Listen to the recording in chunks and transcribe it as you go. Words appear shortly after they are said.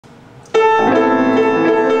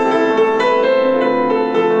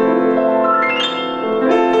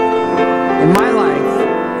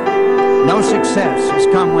success has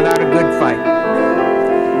come without a good fight.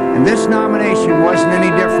 And this nomination wasn't any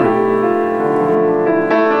different.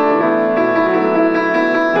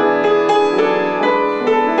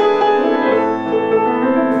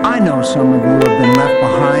 I know some of you have been left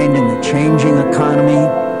behind in the changing economy.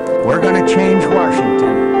 We're going to change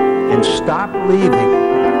Washington and stop leaving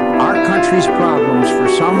our country's problems for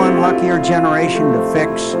some unluckier generation to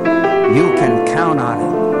fix. You can count on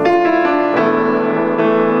it.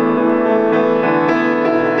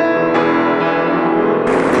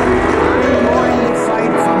 I'm going to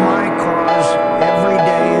fight for my cause every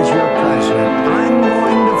day as your president. I'm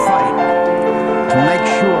going to fight to make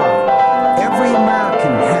sure every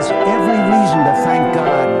American has every reason to thank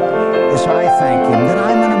God as I thank him, that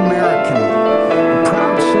I'm an American, a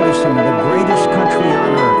proud citizen of the greatest country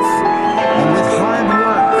on earth. And with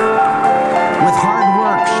hard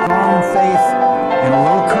work, strong faith, and a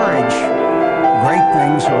little courage, great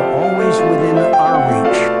things are always within our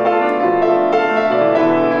reach.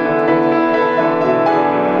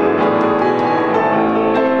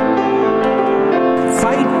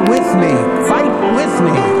 Fight with me. Fight with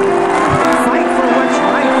me. Fight for what's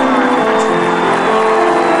right for our country.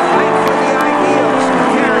 Fight for the ideals of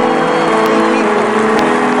caring for free people.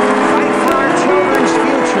 Fight for our children's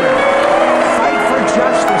future. Fight for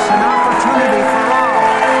justice and opportunity for all.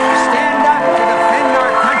 Stand up to defend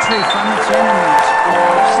our country from its enemies.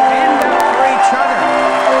 Stand up for each other.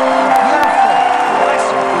 Beautiful,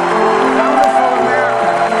 blessed, bountiful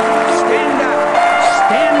America. Stand up.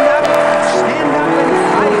 Stand up. Stand up and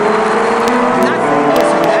fight. Nothing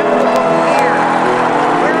is inevitable here.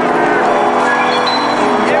 We're Americans. We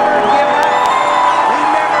never give up. We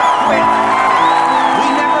never quit. We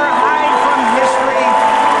never hide from history.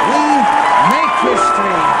 We make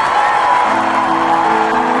history.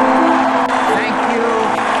 Thank you.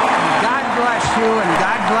 God bless you, and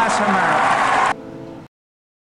God bless America.